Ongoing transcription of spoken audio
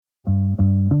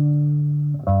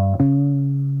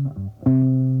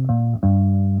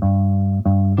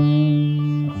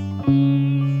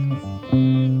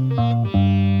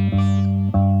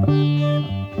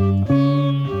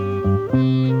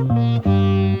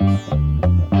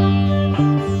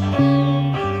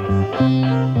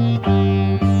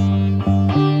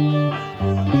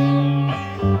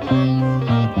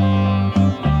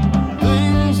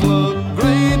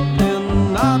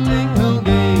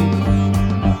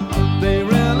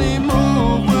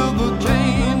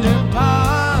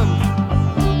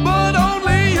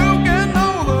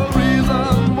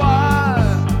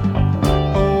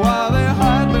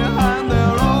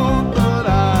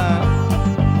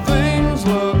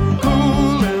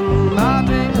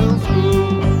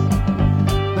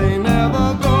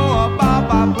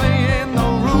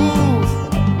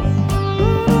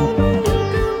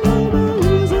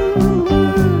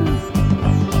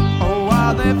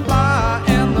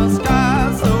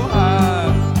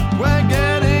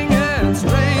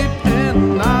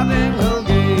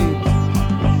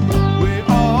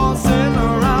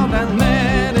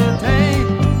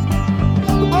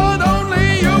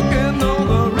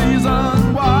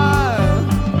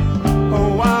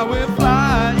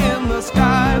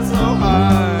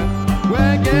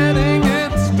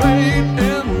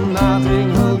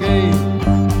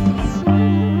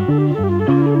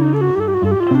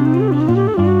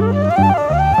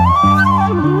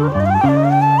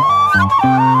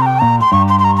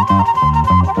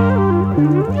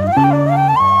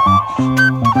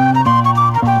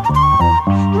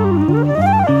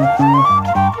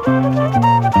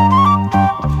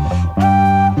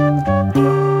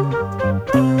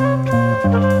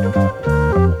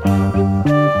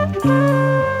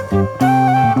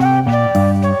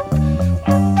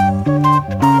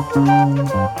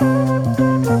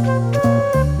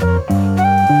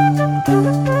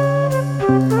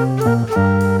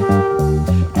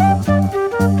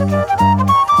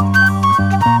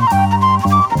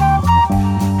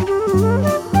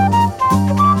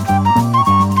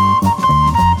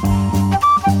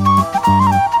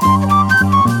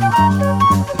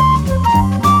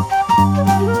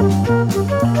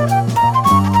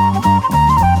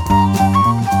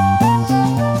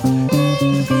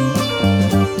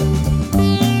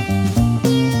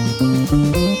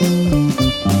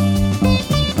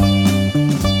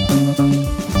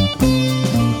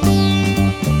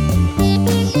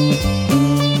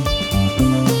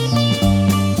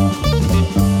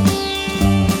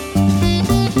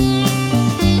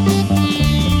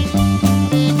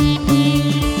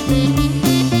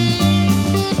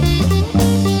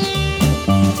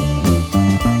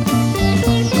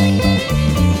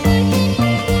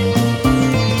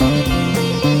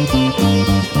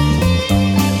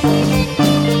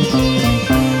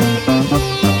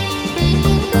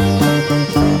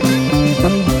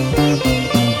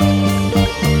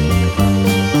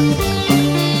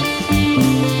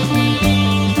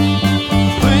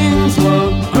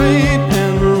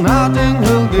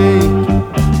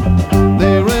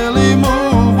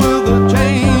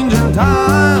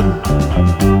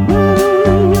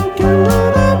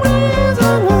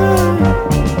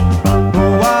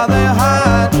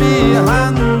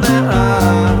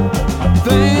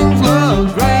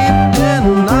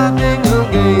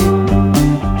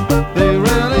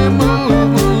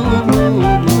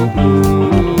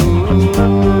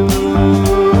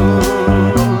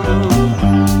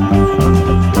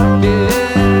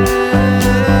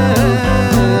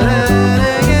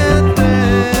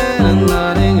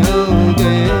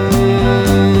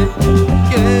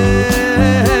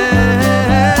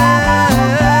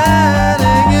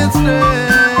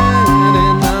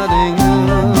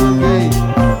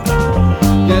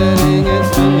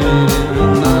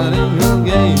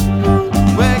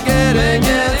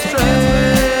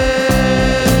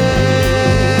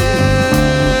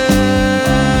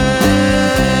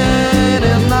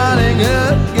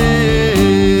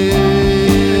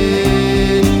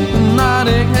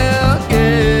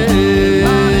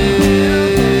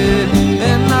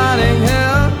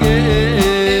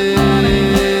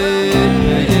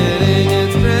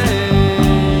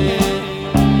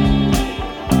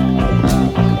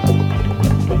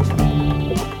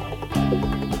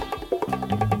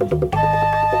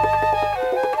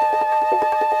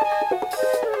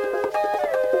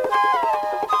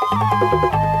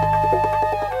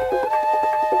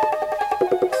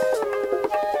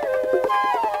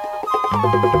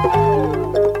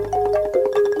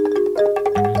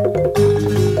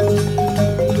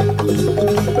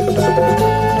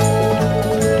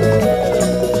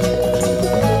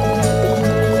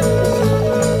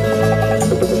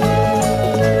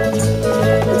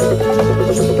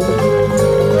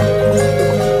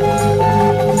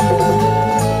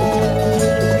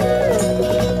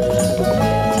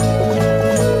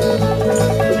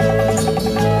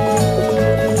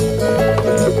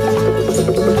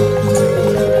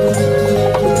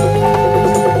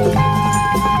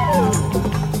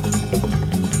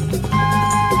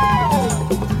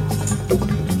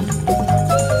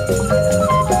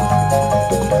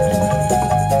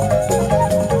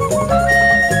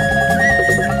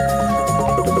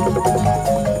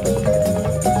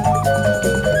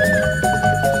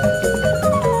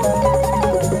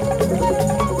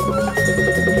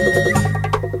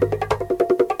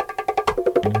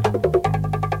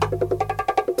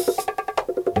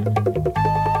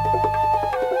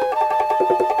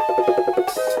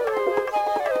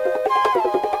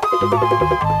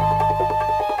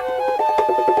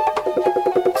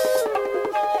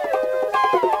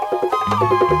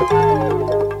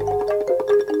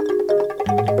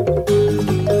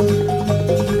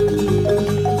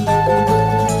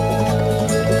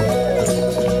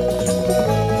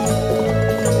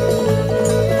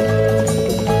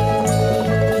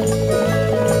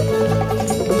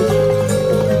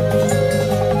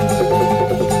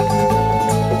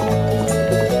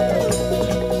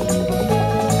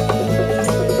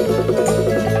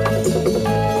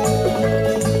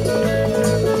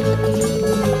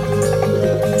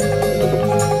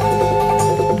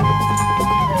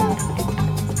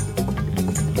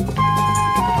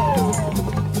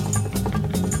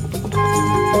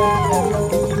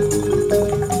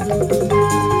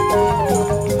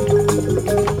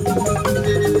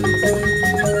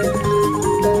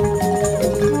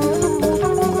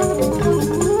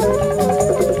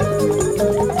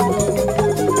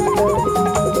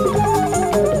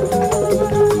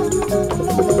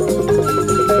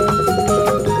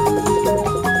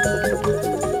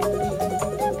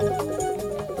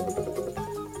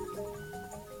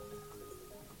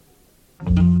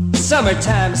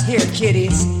Summertime's here,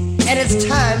 kiddies, and it's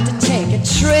time to take a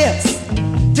trip.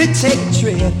 To take a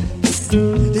trip.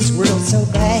 This world's so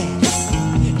bad.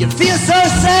 You feel so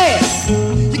sad.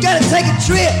 You gotta take a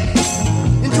trip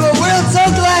into a world so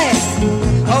glad.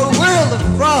 A world of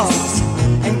frogs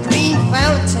and green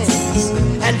fountains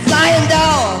and flying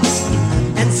dogs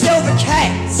and silver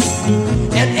cats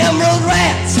and emerald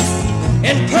rats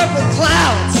and purple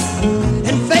clouds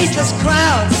and faceless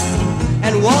crowds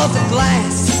and walls of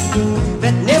glass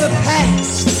that never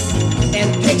pass, and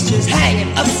pictures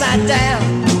hanging upside down.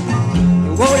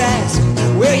 You won't ask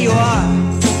where you are.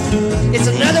 It's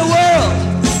another world.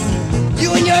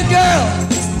 You and your girl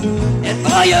and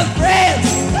all your friends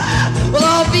will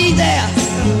all be there.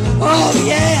 Oh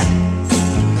yeah.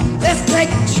 Let's take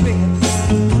a trip.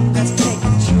 Let's take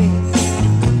a trip.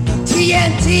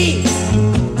 TNT,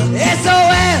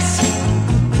 SOS,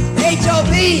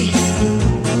 HOP,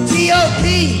 TOP.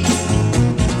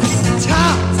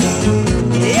 Top.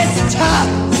 It's the top.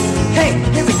 Hey,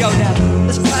 here we go now.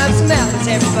 Let's climb some mountains,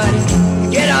 everybody.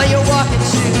 Get on your walking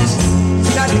shoes.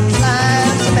 Start to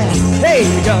climb some mountains. Hey,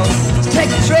 here we go. Let's take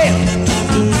a trip.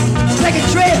 Let's take a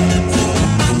trip.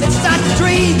 Let's start to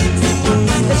dream.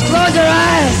 Let's close our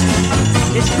eyes.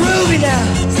 It's groovy now.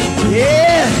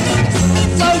 Yeah.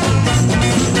 Floating.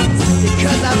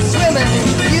 Because I'm swimming in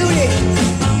beauty.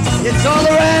 It's all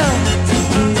around.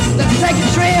 Let's take a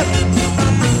trip.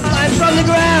 From the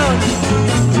ground.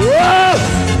 Whoa!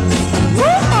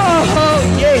 Whoa!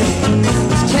 Yeah!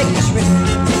 Let's take a trip.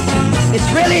 It's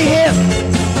really hip.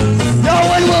 No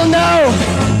one will know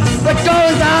what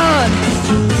goes on.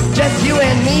 Just you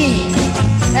and me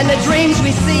and the dreams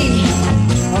we see.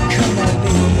 Oh, come on,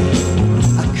 baby.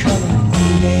 Oh, come on,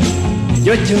 baby.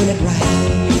 You're doing it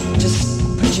right. Just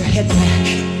put your head back.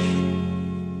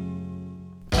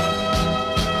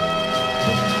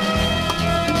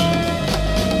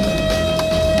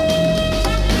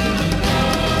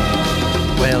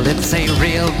 Well, it's a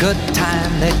real good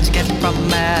time that you get from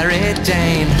Mary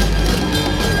Jane.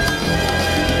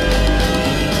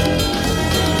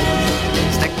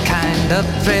 It's the kind of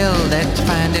thrill that you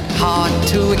find it hard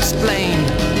to explain.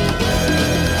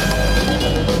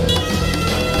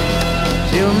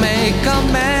 She'll make a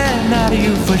man out of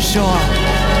you for sure.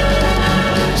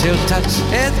 She'll touch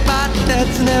his spot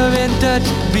that's never been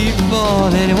touched before.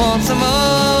 Then he wants some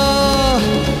more.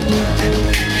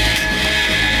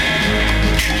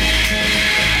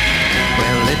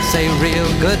 It's a real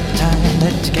good time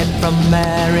that you get from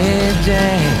Mary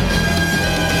Jane.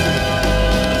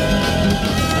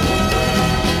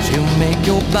 She'll make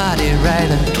your body right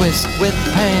and twist with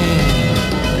pain.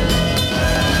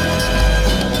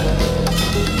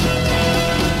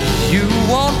 You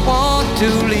won't want to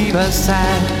leave her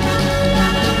side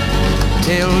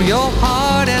till your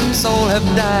heart and soul have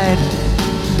died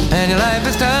and your life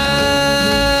is done.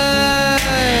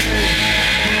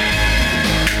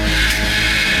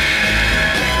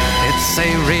 It's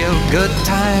a real good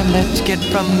time that you get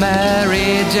from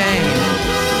Mary Jane.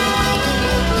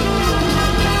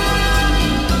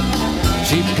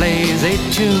 She plays a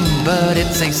tune, but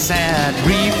it's a sad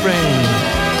refrain.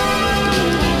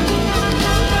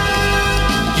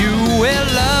 Will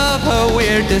love her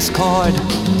weird discord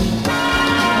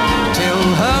till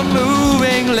her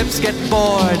moving lips get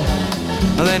bored,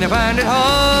 and then you find it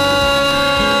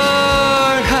hard.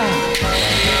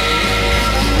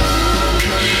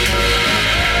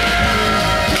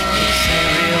 It's a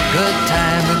real good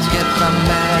time that you get from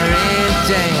Mary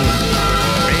Jane.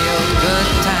 Real good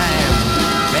time,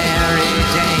 Mary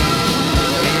Jane.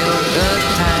 Real good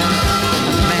time,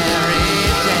 Mary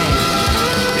Jane.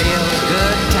 Real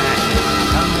good time.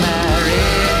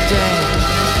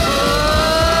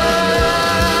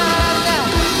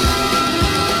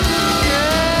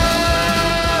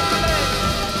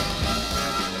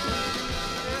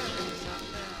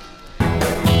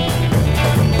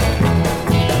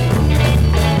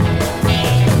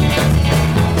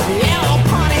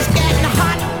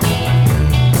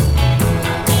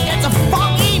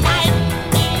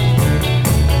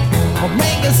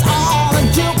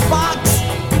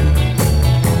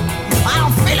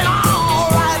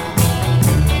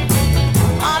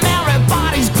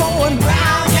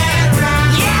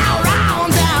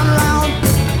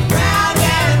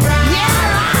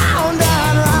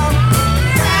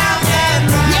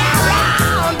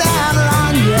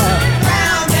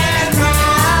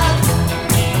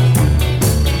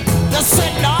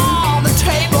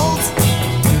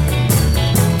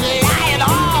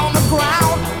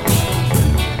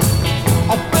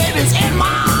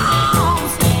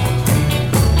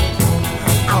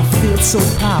 So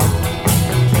proud.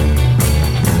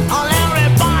 All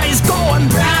everybody's going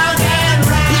round and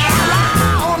round. Yeah,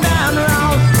 round and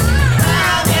round.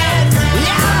 Round and round.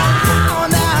 Yeah,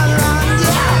 round and round.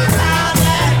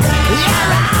 Yeah,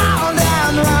 round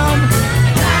and round. Yeah,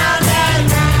 round and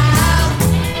round. Round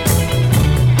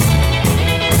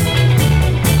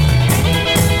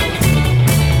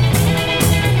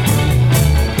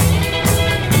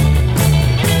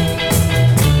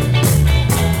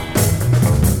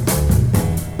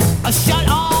and shut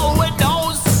all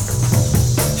windows.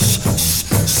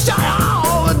 Shut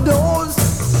all windows.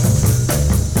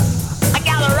 I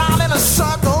gather around in a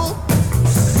circle.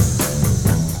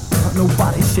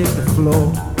 Nobody shake the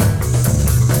floor.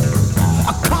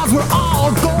 'Cause we're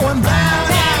all going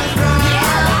round and round.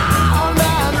 Yeah, round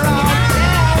and round.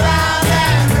 Yeah, round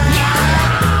and round. Yeah,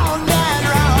 round and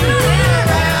round. Yeah,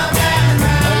 round and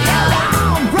round. Yeah,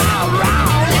 round, round,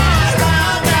 round. Yeah,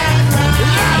 round and round.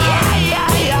 Yeah, yeah,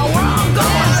 yeah, yeah. We're all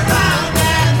going round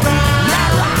and round.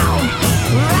 Yeah, round,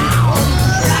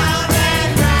 round, round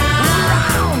and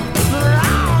round.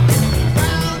 Round,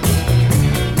 round.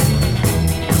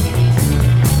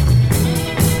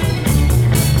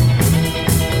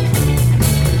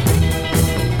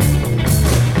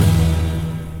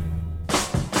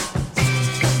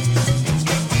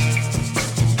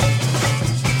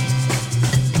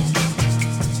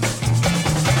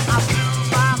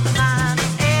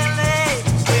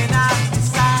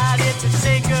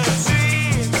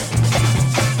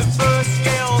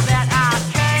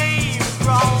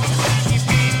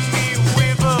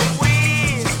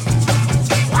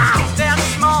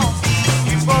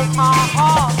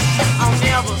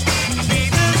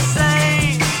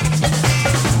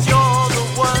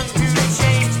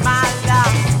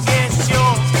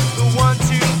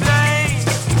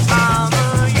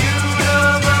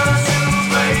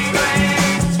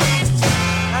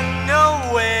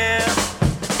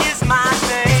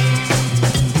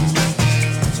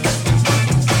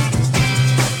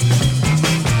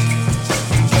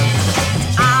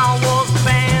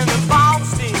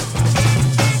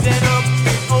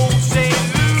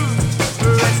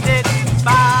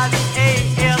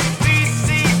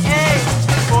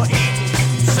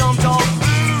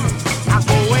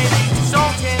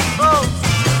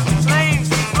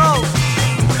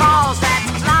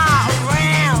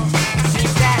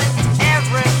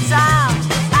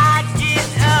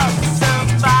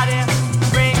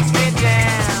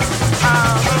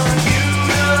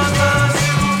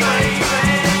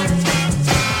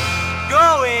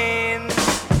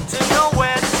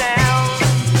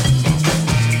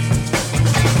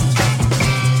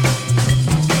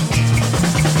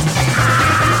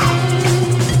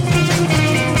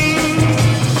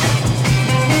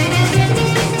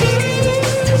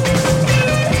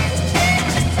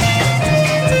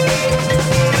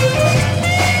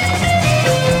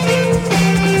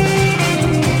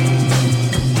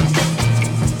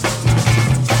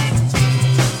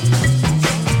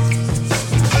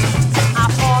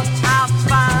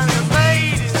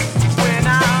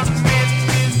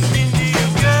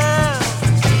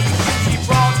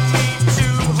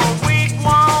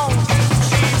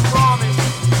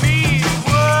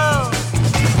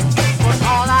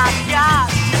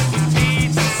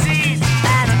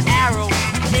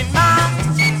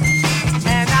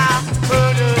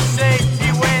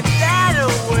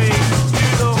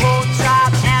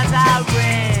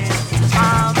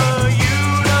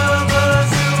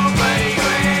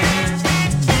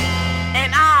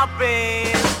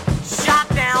 been shot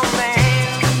down,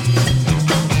 man.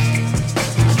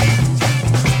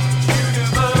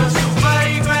 Universal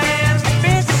playground,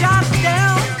 been shot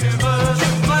down.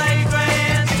 Universal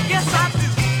playground, yes I do.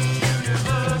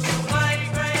 Universal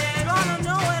playground, gonna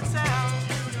know it's out.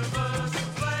 Universal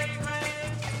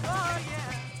playground, oh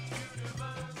yeah.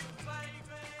 Universal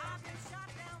playground, I've been shot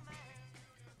down, man.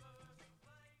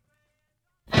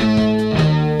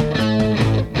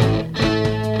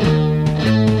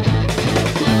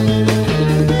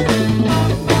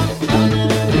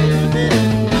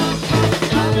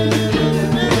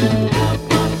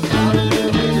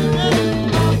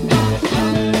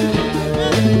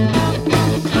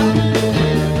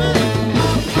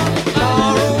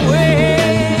 Far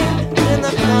away in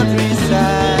the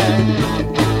countryside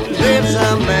lives a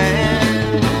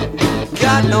man,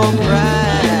 got no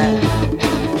pride,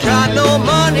 got no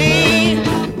money,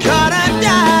 got a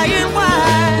dying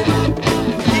wife.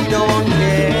 He don't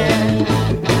care,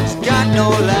 he's got no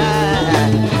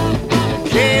life.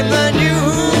 Came the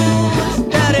news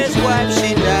that his wife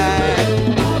she died.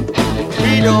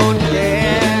 He don't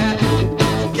care,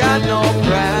 he's got no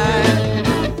pride.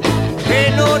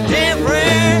 Ain't no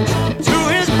difference to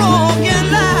his broken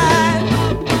life.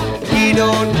 He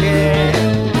don't care,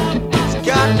 he's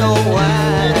got no wife.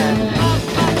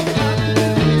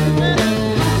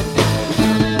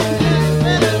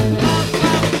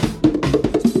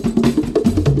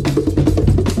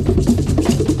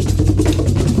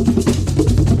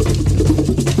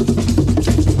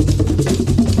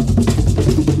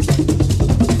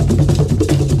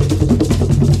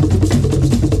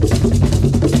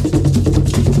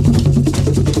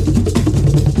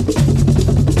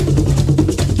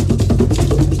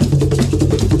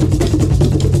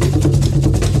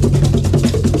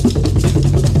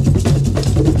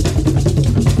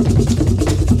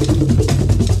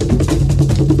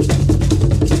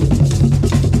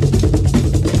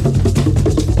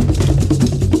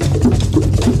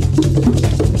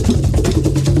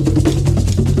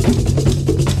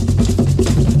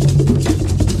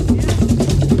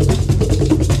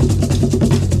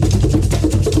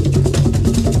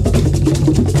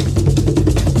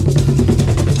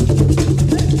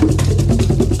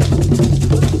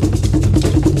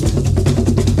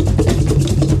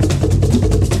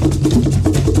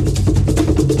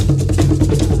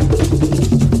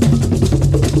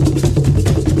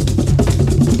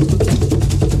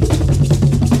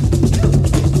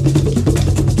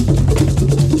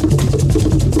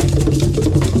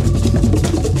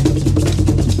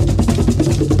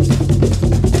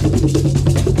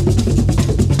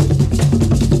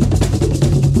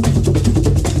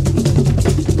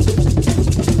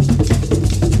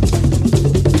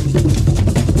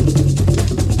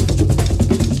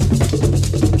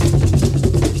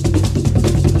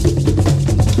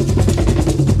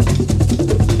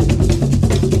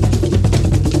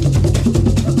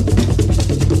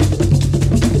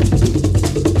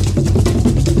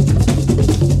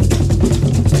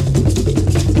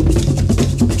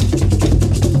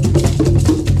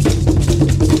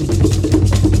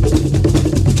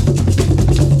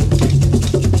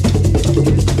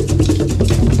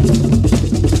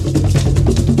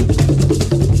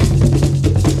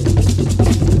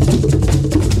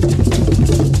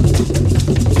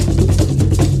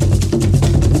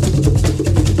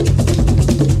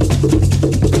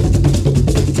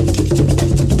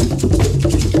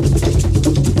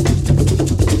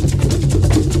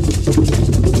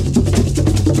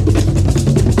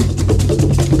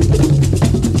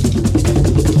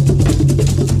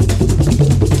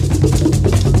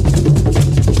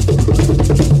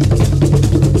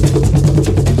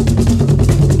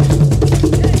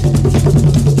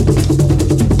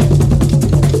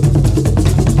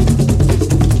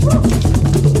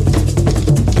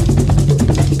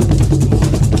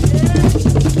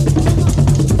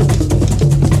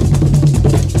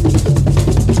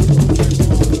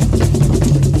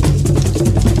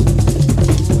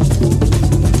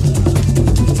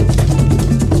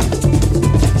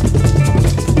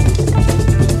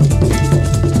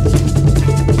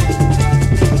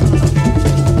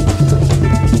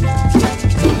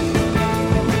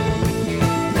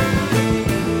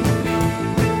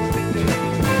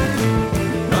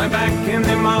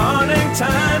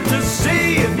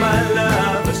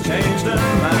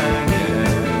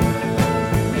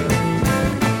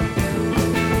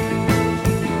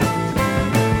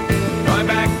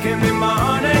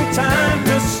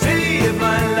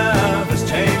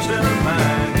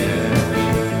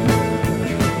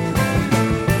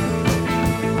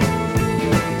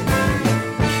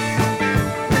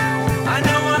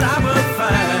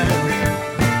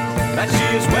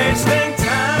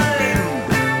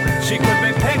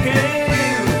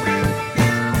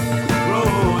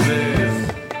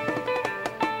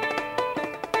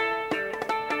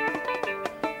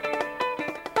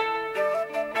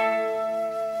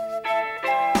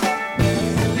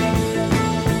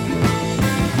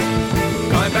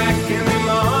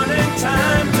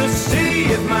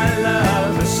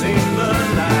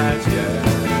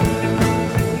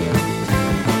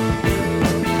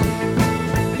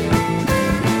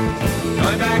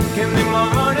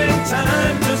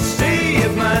 time to see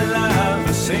if my life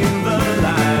has seen the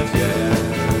light,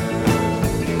 yeah.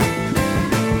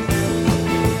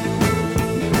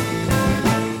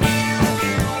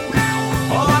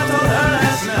 Oh, I told her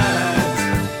last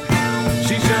night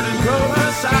she shouldn't grow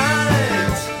her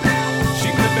sides. She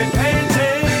could be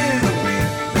painting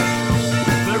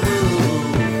the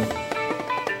roof.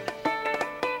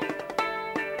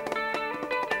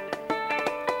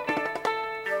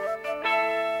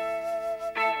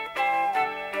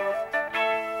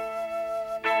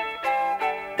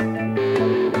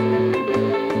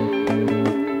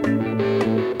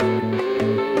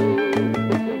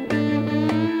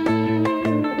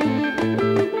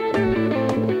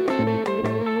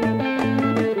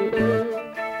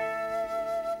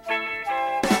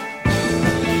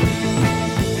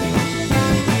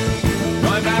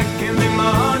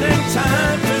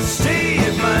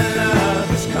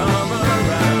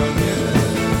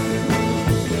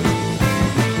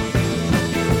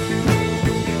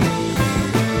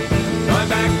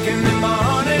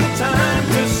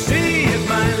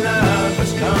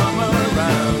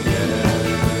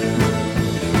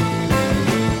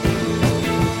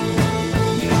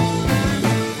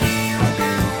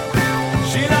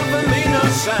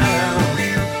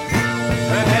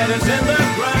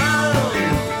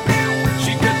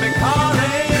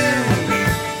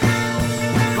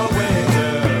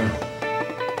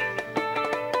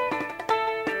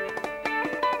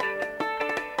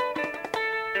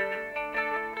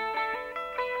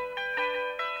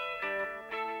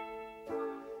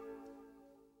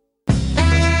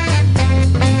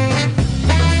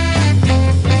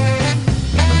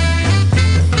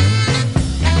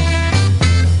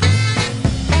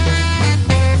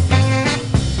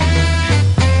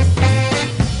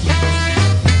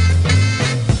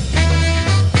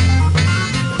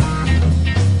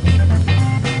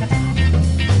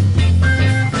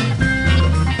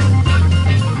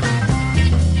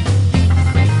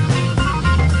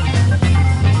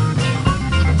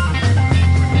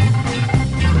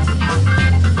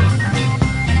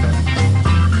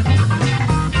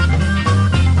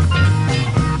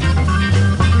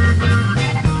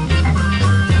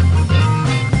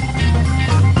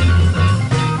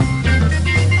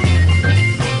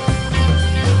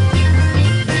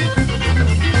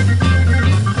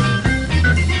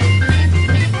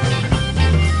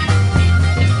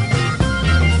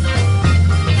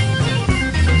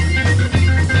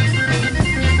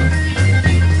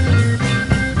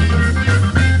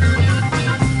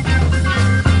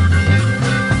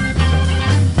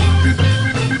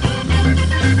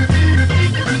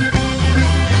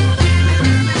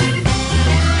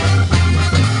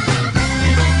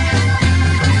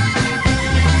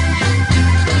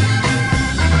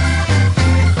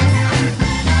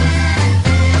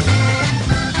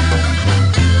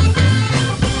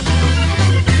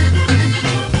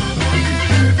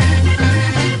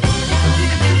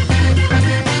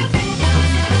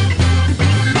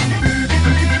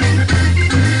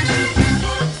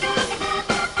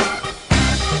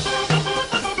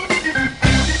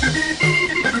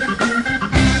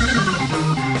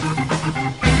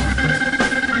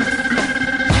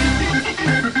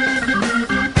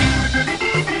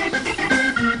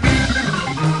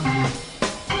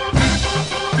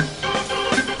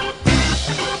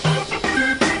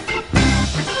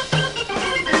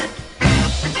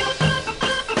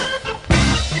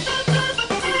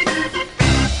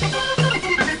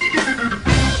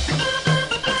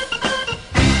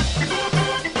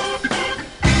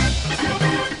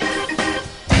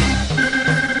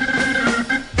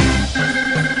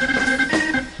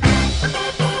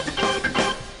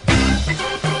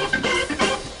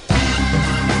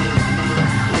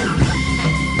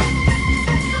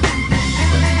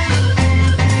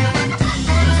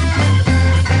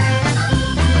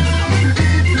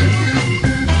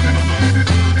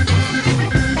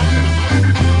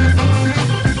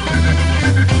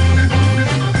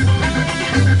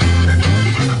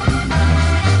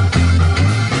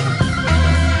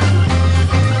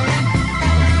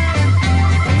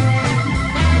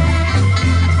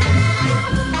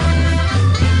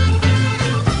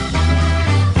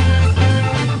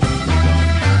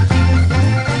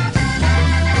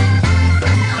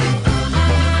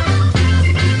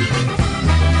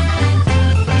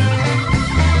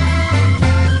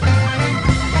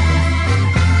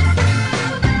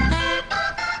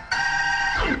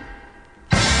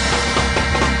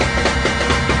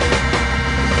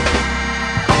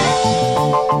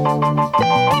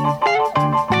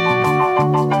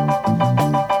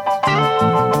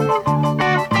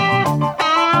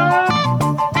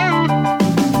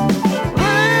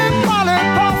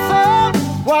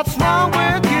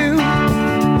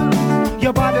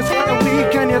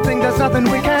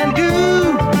 nothing we can do.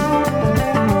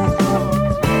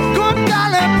 Good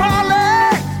golly,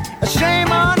 Polly,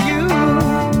 shame on you.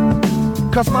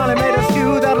 'Cause Molly made a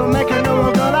stew that'll make you know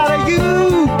a good out of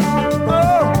you.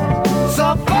 Oh,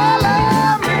 so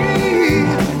follow me,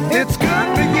 it's good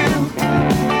for you.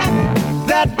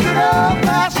 That good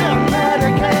old-fashioned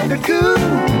medicated goo.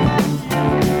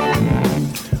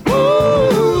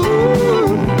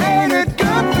 Ooh, ain't it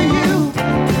good for you?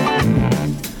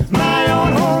 My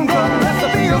own homegrown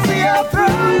recipe will see you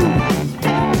through.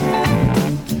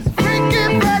 Freaky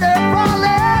Freddy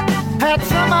Rowlett had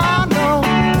some I know.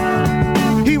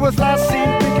 He was last seen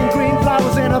picking green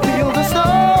flowers in a field of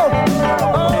snow.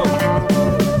 Oh,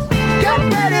 get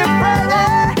ready, Freddy,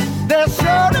 they're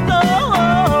sure to know.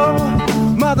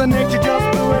 Mother Nature just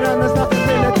blew it and there's nothing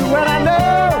really to it, I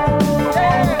know.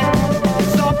 Yeah.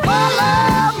 So follow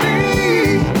me,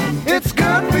 it's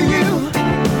good for you.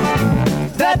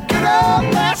 That good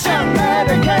old-fashioned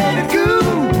medicated goo.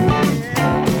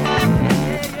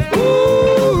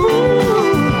 Ooh,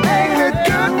 ain't it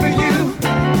good for you?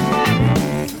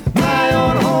 My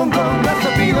own homegrown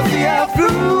recipe will see you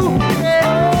through.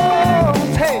 Oh,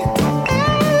 hey.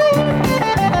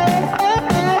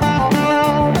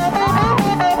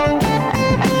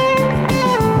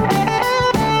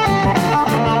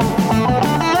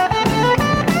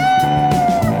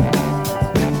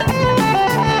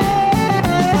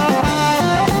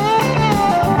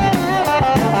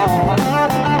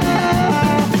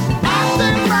 I've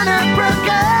been running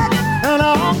cricket and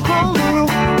Uncle Lou.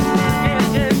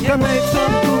 To make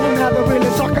some food, now they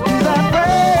really suck it to that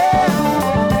bread.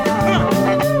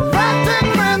 Frantic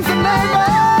friends and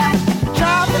neighbors,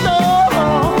 job to know.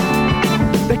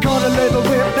 They caught a little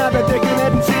whip, now they're digging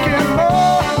it and seeking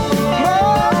more.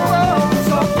 More.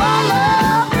 So follow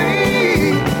me,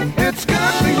 it's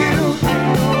good for you.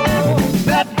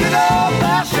 That good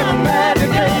old-fashioned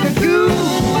medicated goo.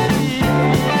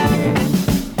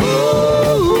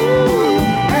 Ooh,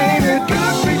 ain't it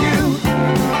good for you?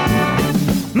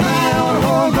 My own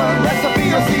homegrown recipe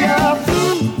will see you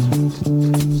through.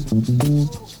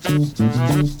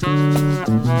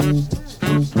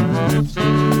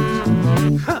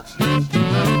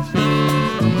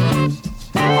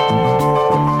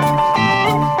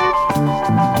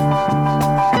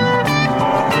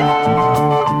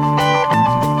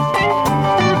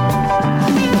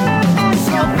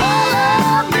 So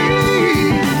follow me,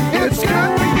 it's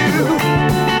good for you.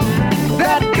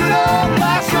 That good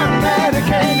old-fashioned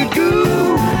medicated goo.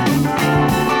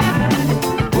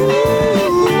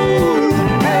 Ooh,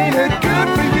 ain't it good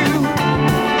for you?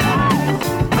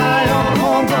 My own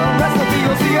homegrown recipe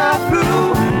will see you through.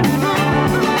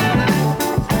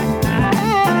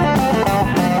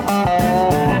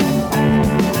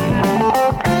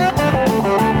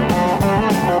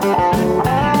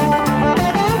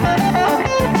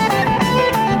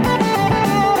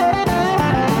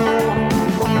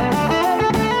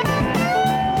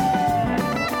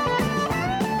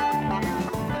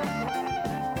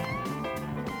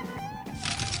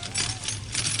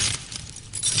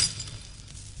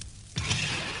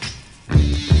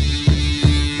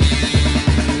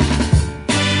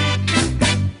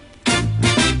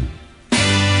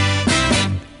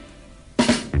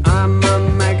 I'm a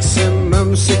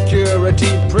maximum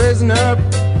security prisoner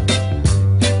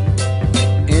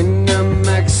in a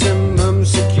maximum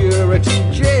security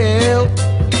jail.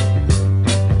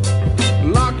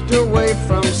 Locked away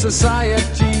from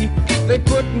society, they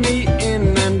put me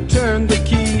in and turned the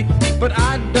key. But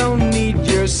I don't need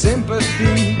your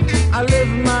sympathy, I live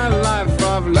my life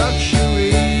of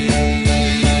luxury.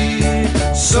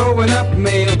 Sewing up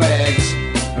mailbags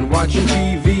and watching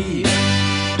TV.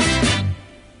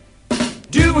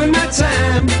 Doing my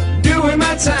time, doing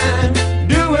my time,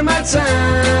 doing my time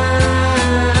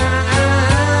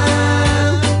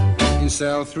in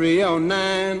cell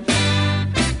 309.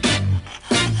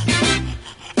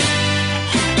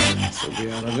 So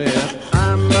be out of there.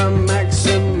 I'm a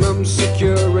maximum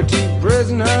security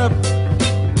prisoner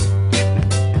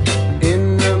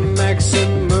in a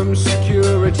maximum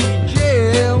security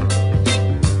jail.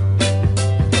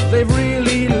 They've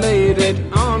really laid it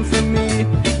on for me.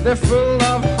 They're full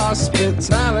of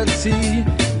hospitality.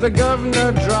 The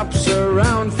governor drops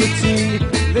around for tea.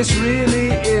 This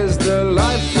really is the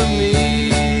life for me.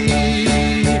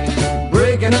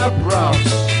 Breaking up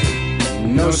roughs,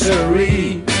 no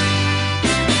siree.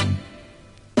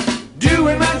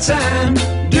 Doing my time,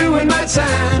 doing my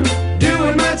time,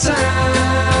 doing my time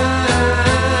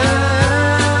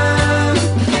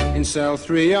in cell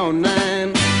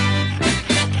 309.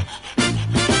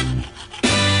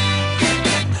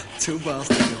 2 bars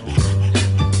to go.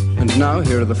 And And now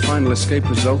here are the final escape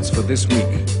results for this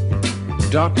week.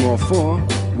 Dartmoor 4,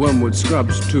 Wormwood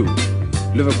Scrubs 2,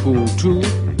 Liverpool 2,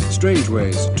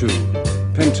 Strangeways 2,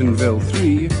 Pentonville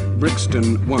 3,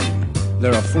 Brixton 1.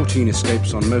 There are 14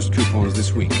 escapes on most coupons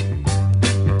this week.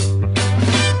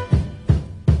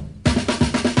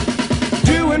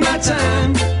 Doing my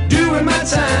time, doing my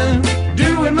time,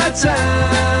 doing my time.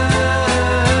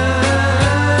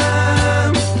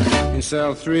 In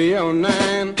cell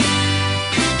 309,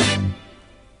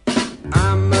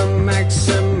 I'm a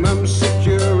maximum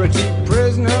security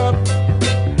prisoner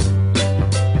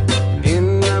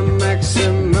in a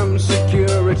maximum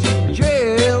security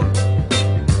jail.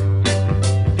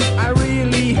 I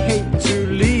really hate to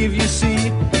leave, you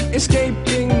see.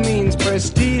 Escaping means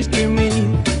prestige to me.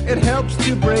 It helps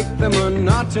to break the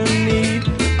monotony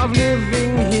of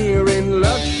living here in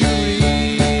luxury.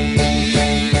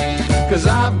 'Cause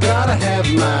I've gotta have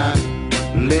my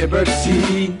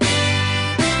liberty.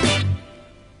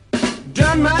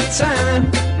 Done my time,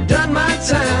 done my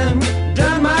time,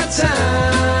 done my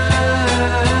time.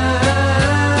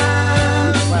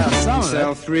 Well, some of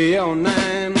Cell it.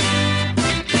 309.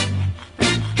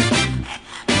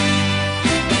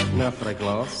 Now for a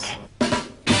glass.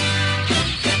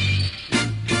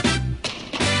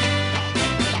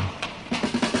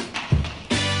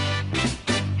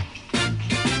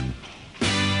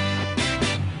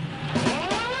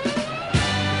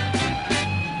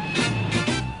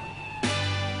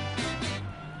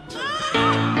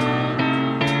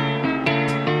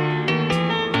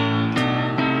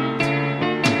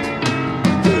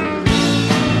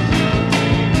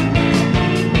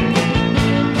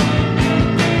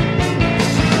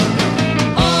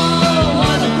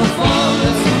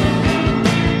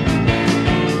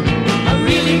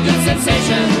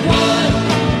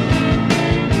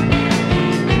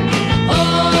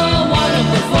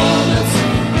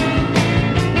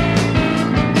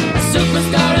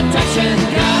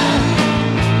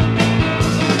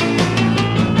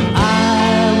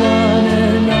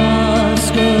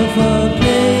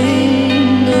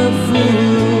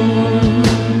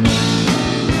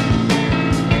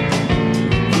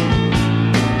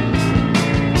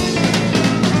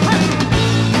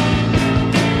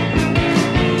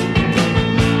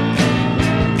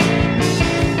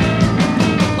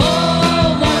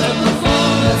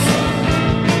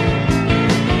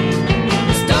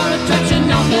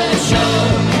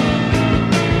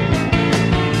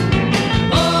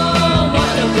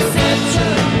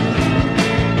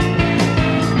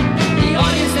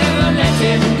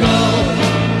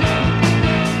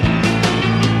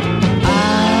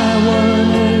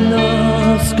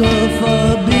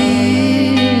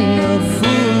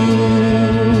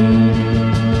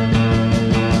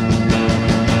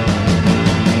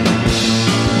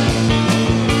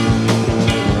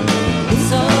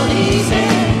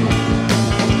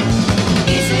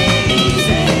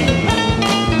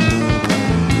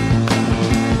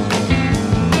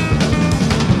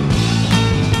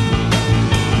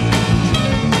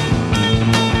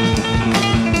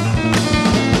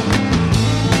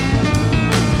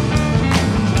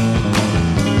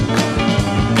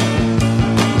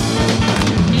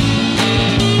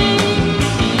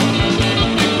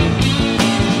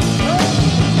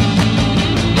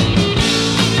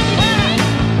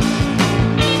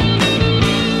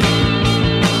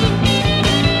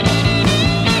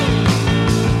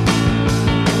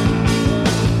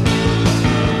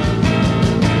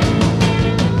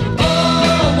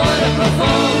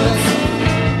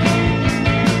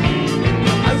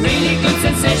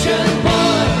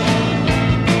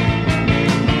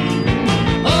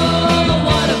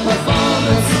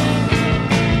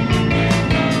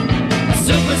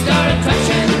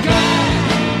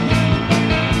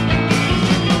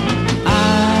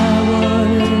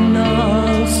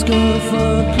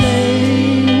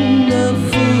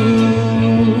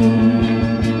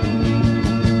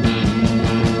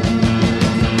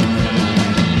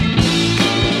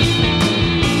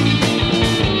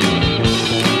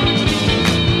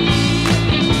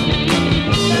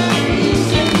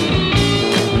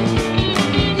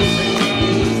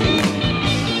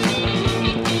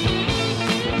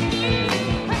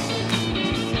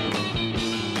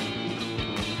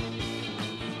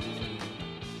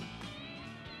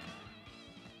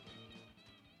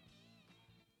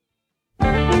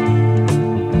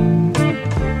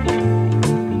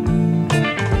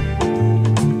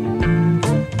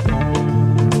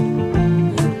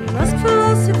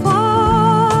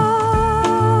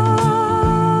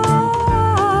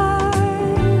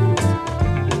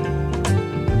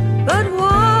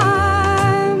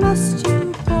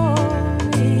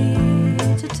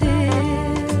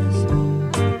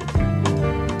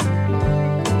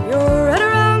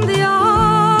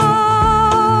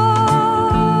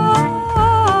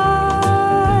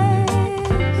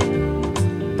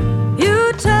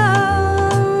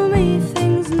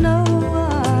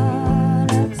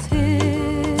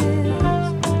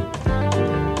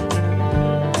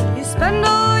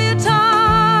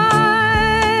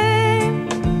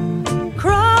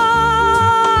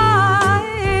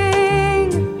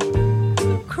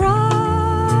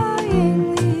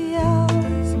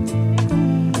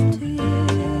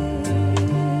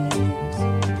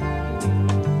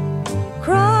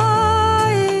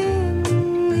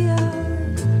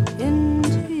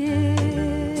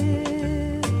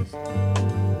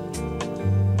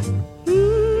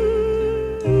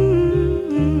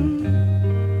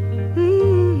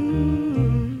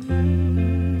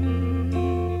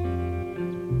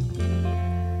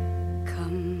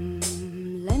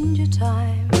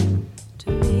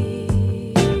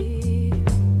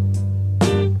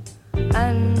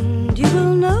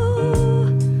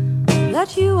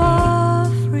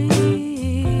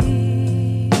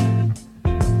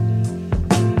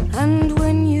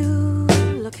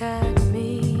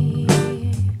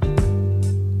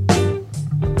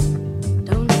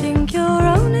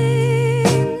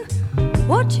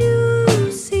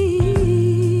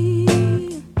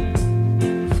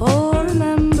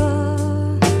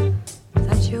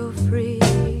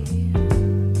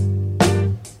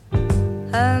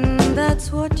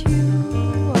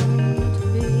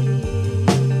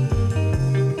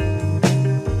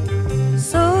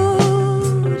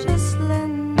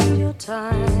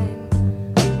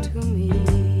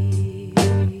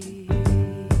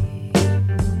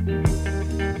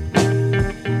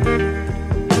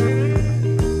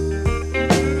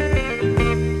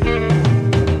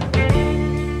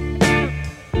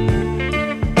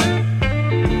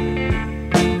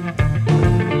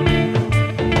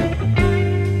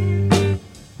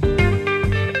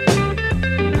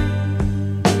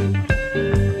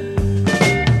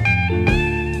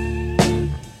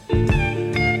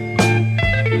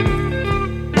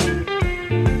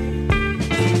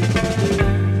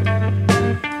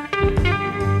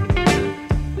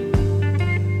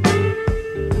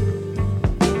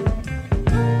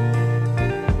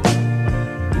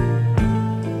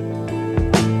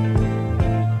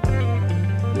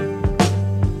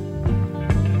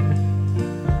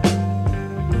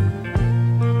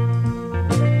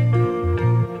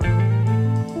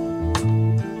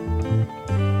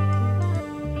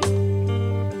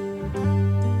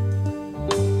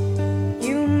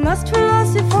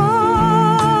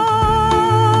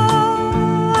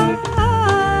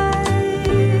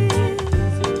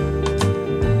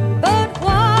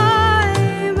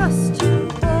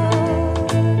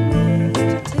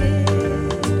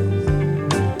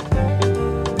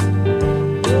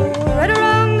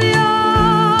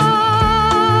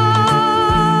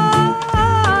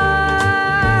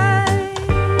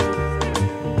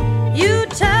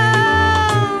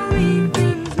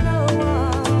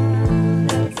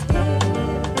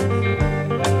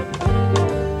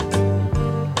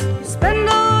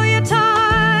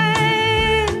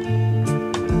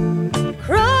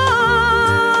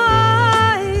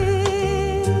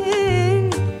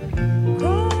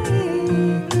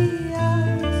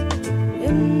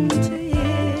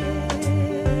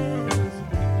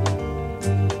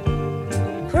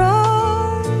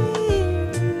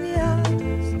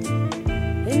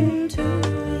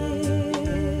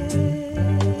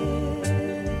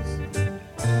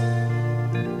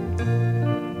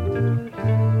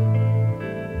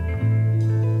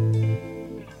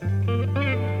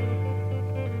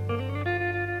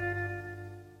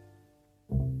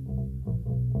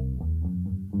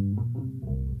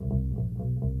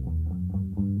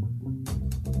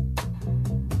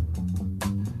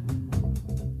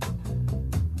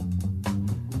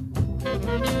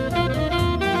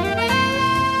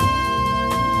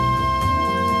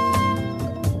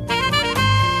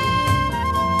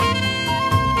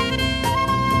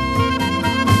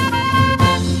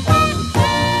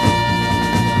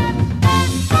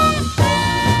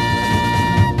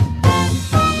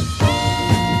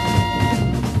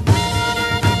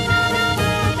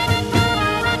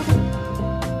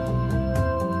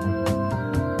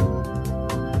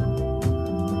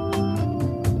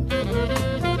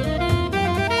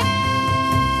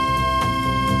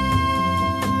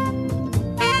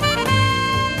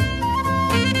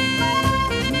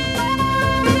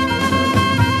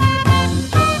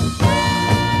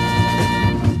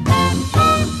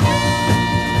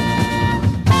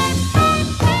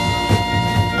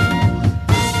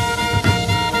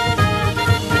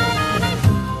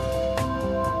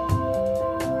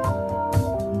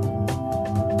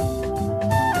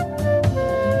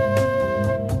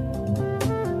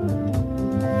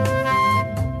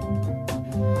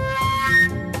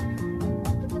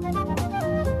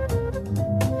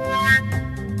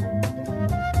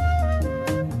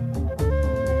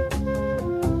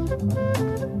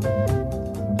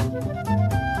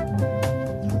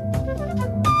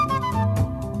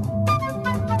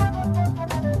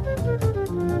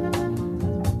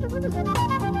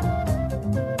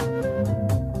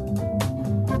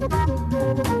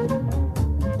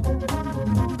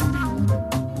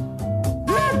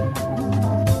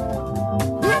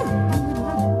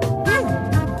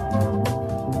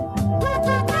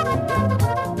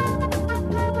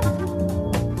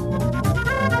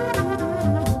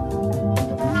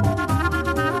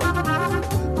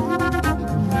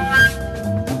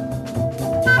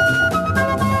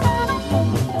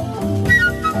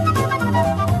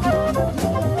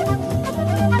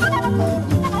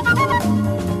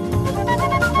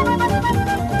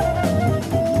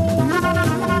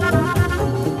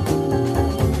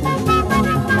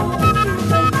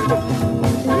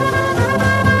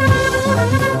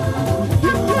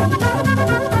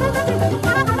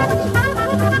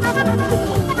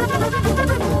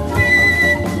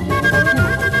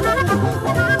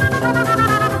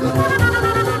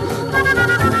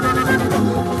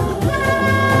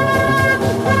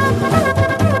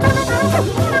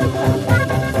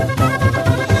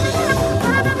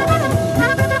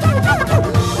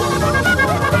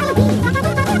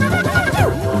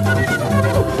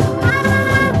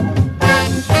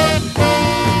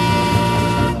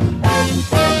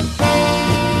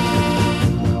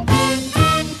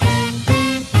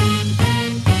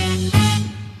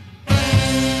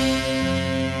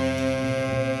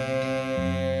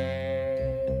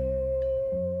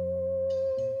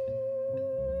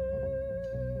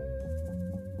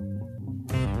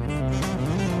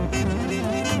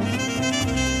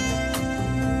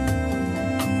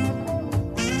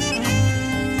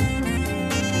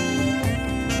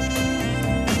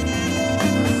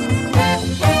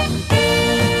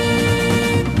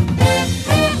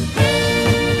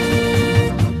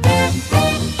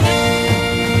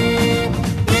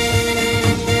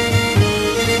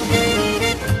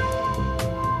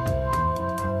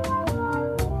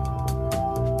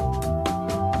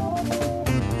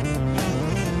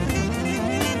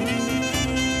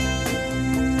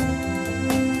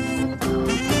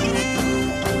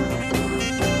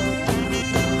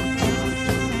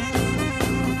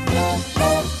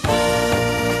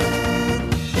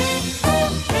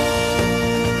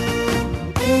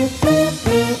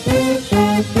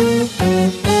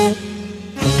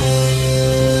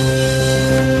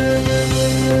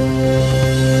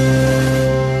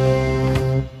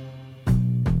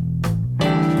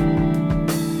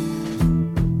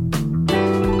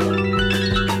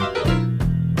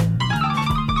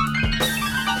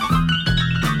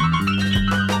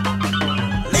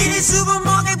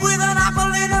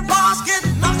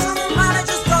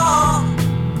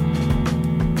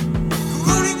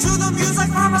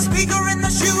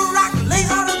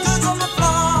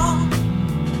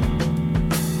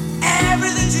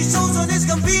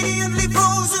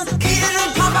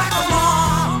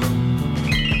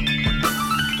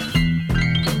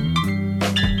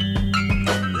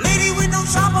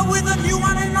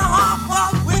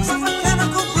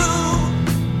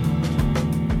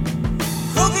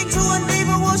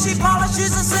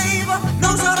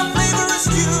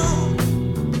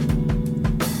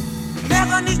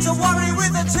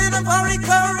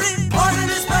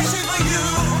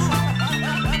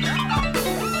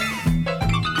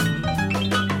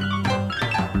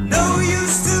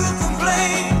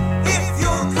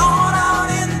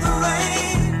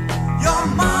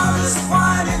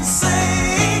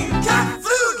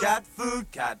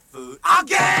 Cat food,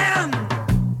 again.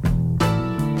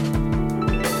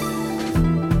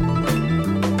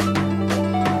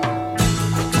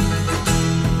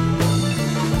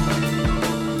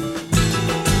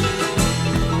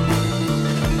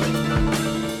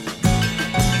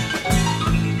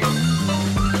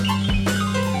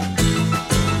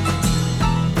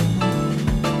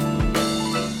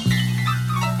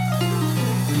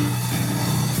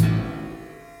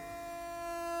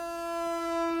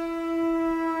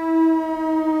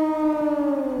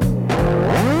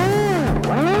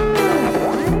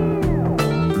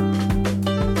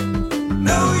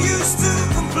 No use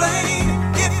to complain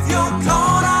if you're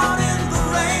caught out in the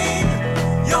rain.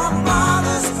 Your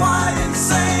mother's quite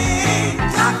insane.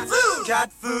 Cat food,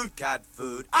 cat food, cat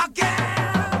food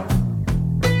again.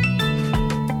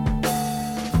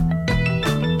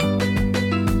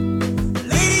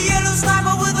 Lady Yellow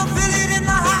Sniper with a billet in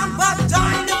the hand, but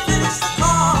dying to finish the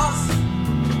course.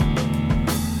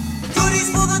 Goodies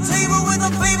for the table with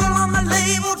a fable on the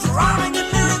label, drowning in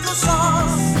miracle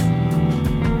sauce.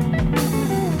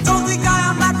 Don't think I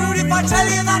am that rude if I tell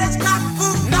you that it's cat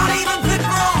food, not even fit for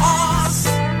a horse.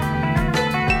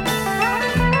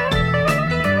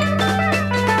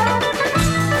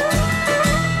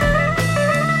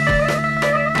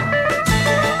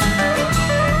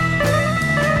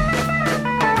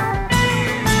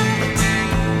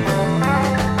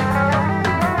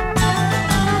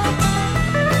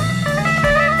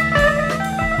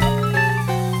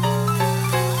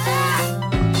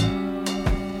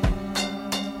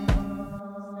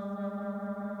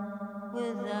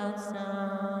 Without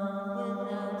sound,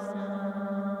 without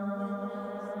sound,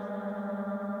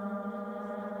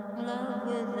 love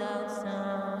without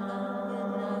sound, love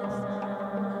without sound.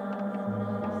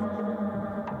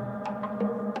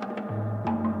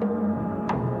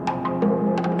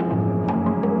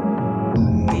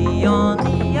 Beyond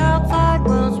the outside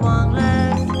world swung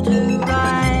left to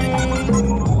right.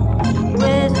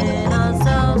 Within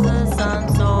ourselves the sun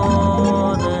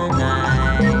saw the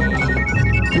night.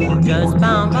 Just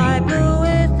bound by blue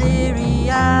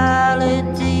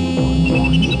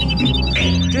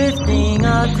ethereality, drifting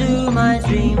out to my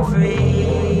dream free.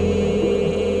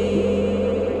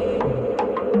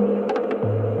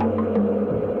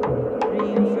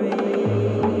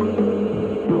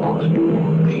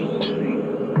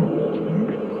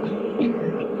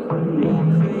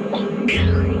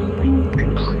 Dream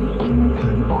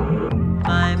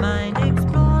My mind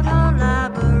explored a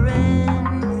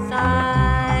labyrinth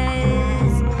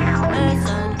eyes. A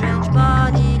sun-drenched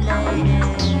body lay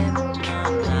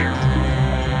hypnotized.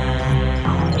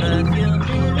 Perfumed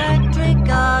electric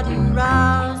garden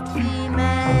roused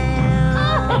female.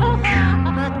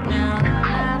 But now the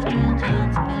laughter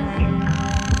turns pale.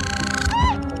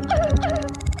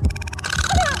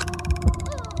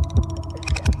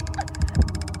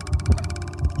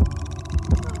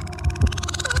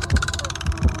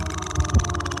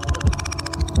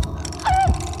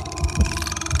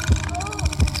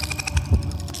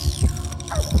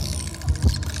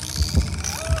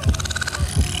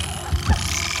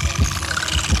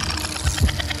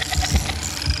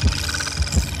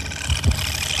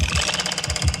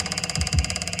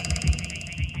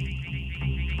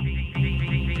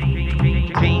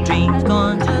 Dreams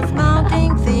gone, just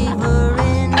mounting fever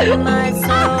in my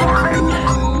soul.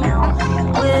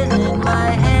 Within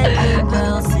my head, the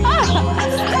bell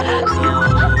seems to go.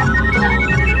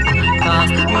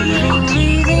 Fast breathing,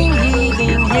 breathing,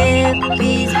 heaving,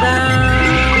 hippies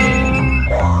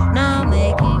bound. Now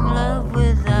making love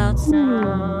without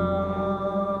sound.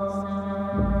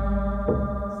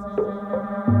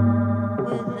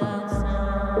 Without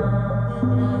sound,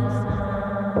 without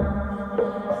sound.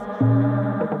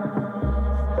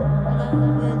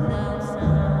 Without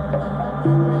sound,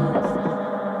 without sound.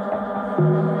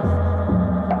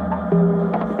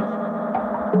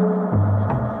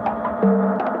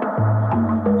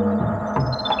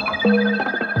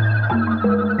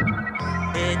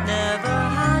 It never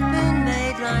had been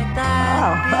made like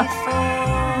that before.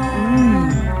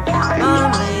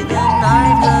 Only the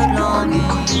night heard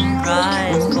longing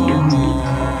cries for more.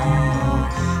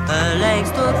 Her legs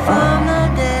stood firm, the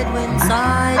dead wind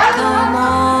sighed, come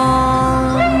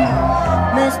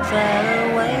on. Mist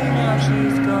fell away, now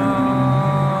she's gone.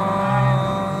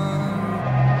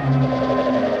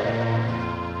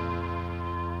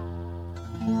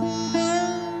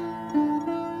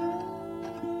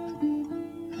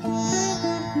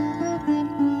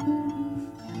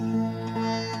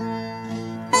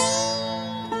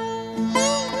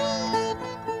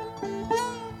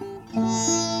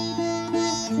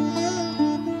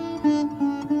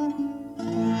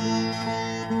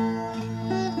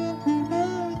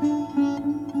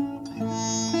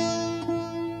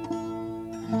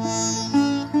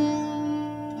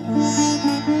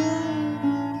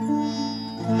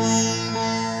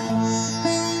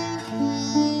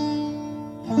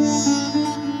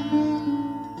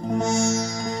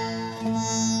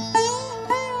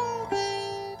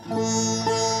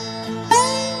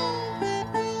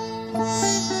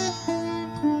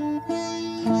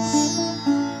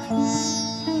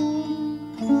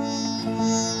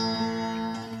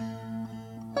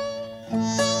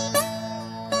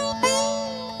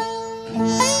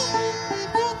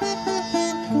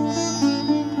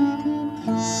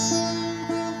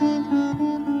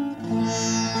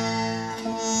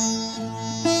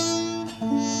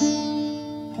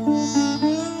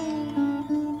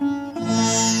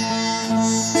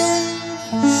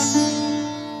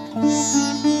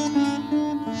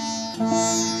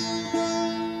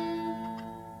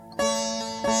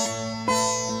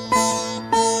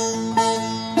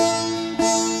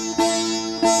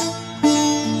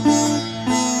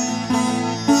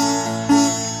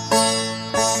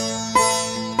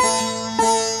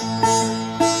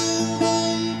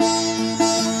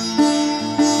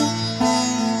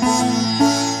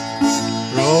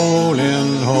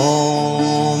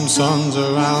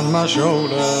 my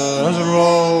shoulders,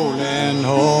 rolling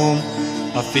home.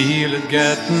 I feel it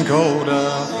getting colder.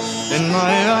 In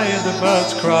my eye the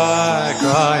birds cry,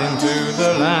 crying to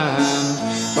the land.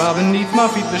 While beneath my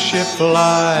feet the ship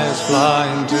flies,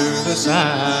 flying to the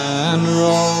sand.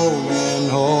 Rolling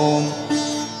home,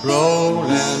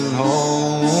 rolling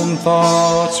home.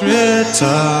 Thoughts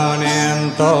returning,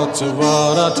 thoughts of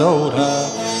what I told her.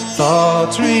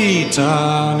 Thoughts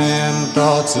returning,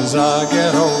 thoughts as I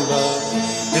get older.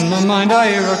 In my mind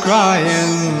I hear her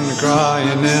crying,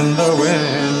 crying in the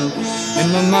wind.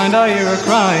 In my mind I hear her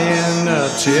crying,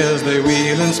 the tears they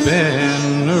wheel and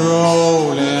spin.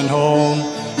 Rolling home,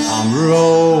 I'm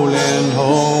rolling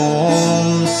home.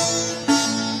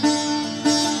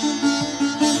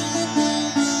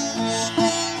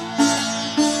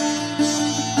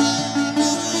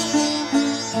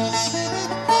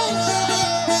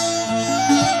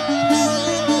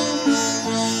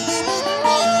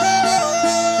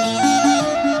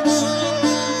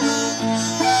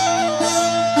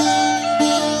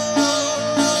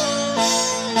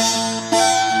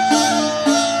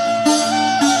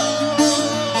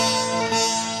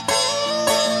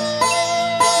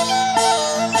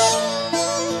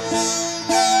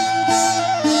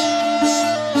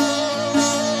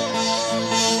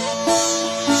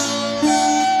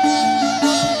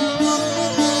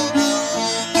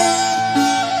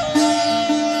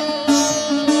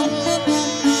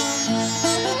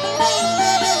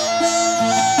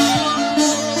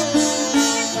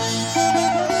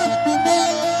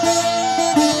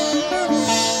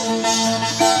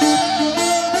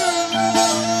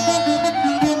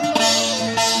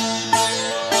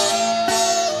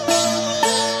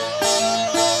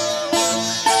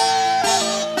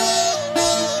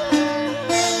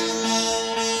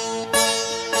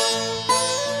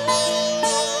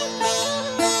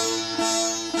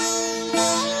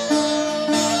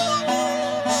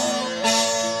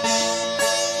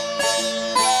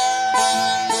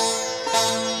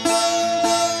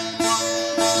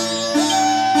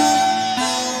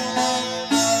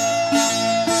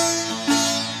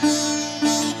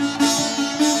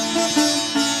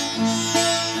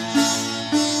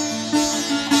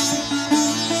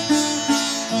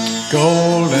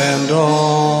 Golden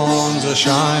dawns are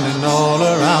shining all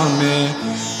around me.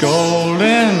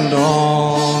 Golden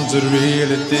dawns that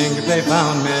really think they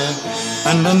found me.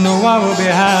 And I know I will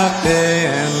be happy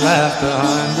and laugh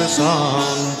behind the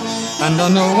sun. And I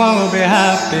know I will be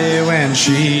happy when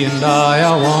she and I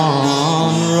are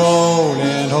one.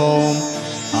 Rolling home,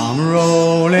 I'm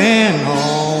rolling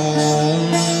home.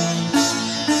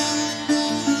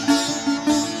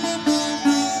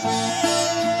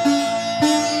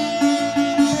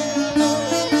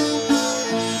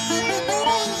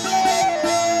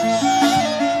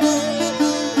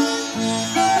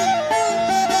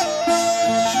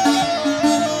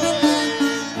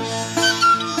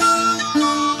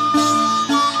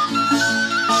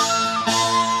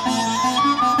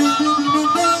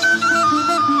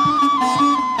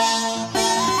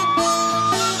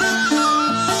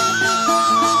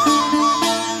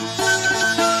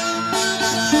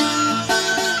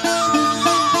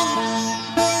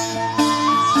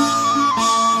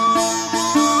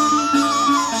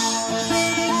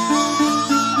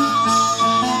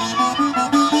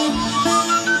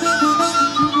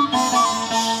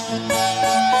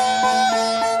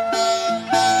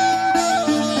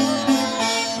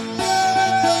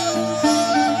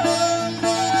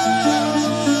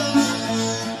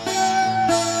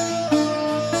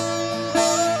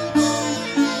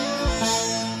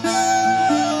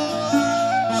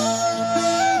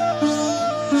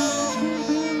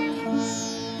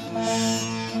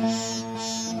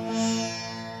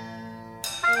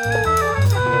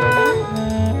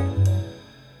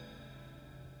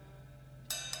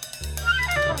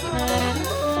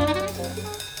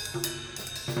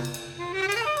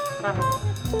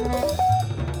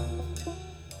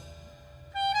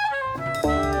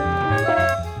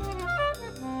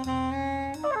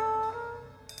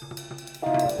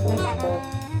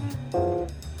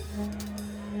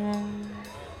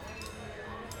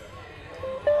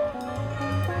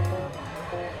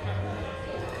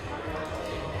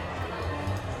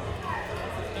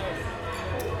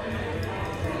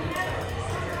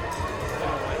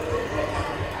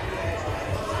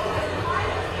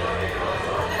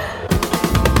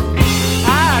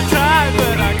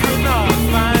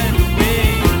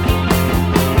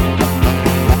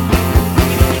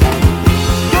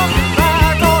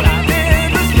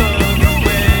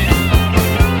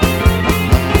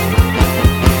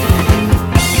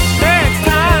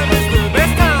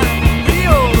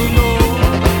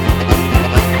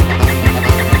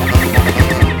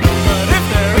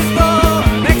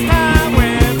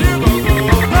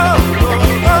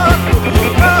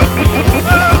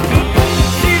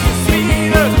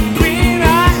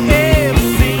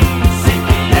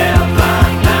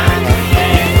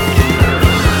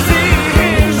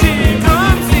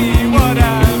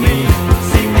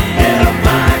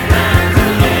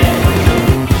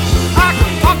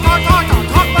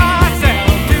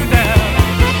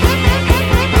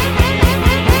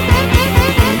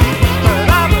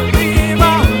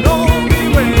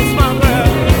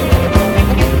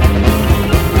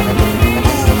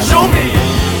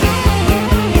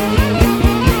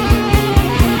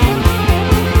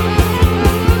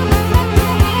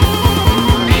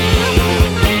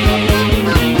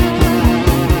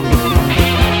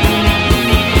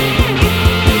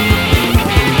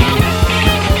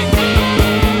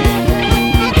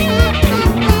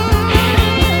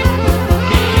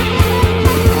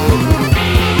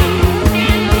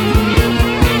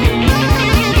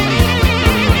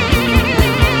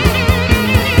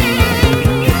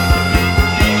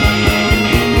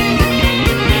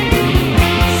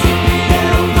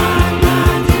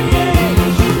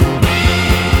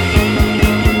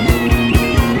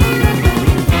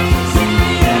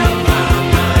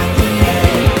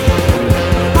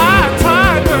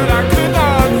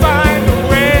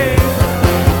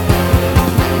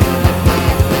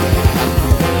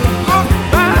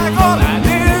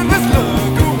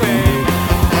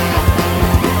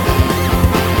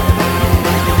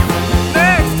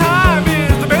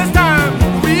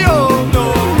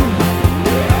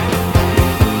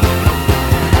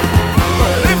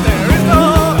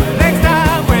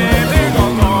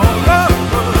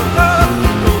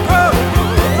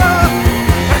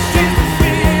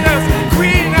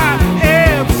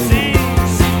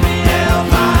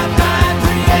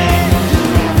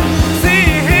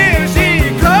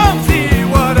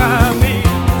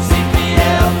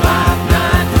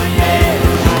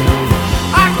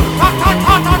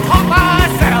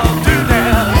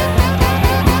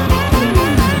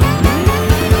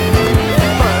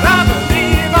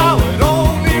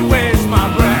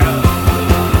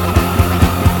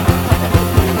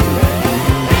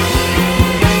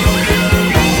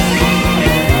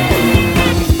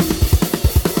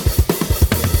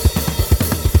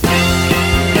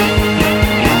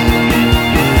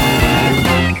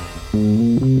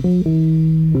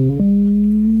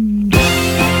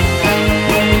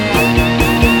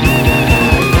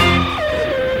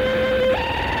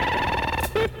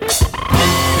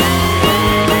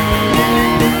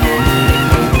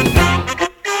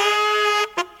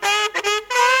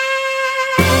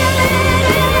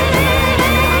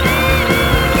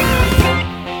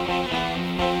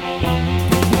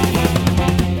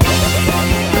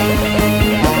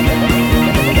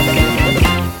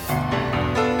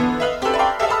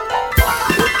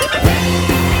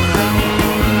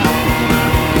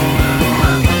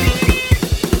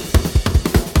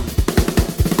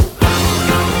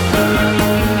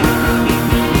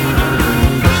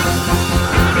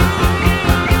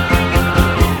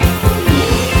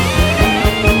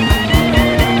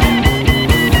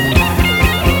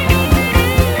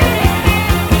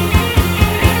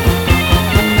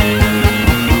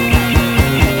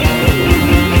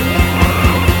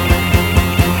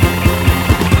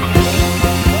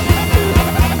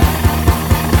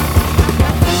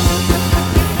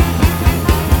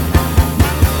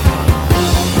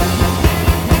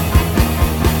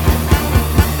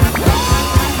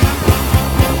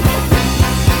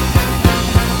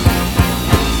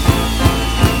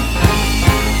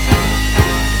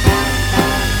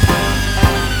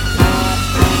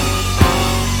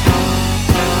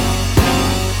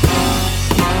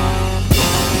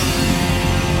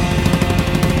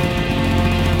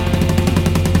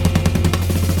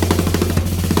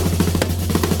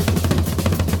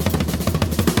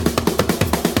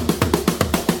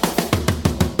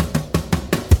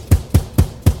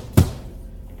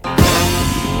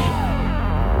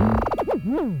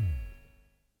 Hmm.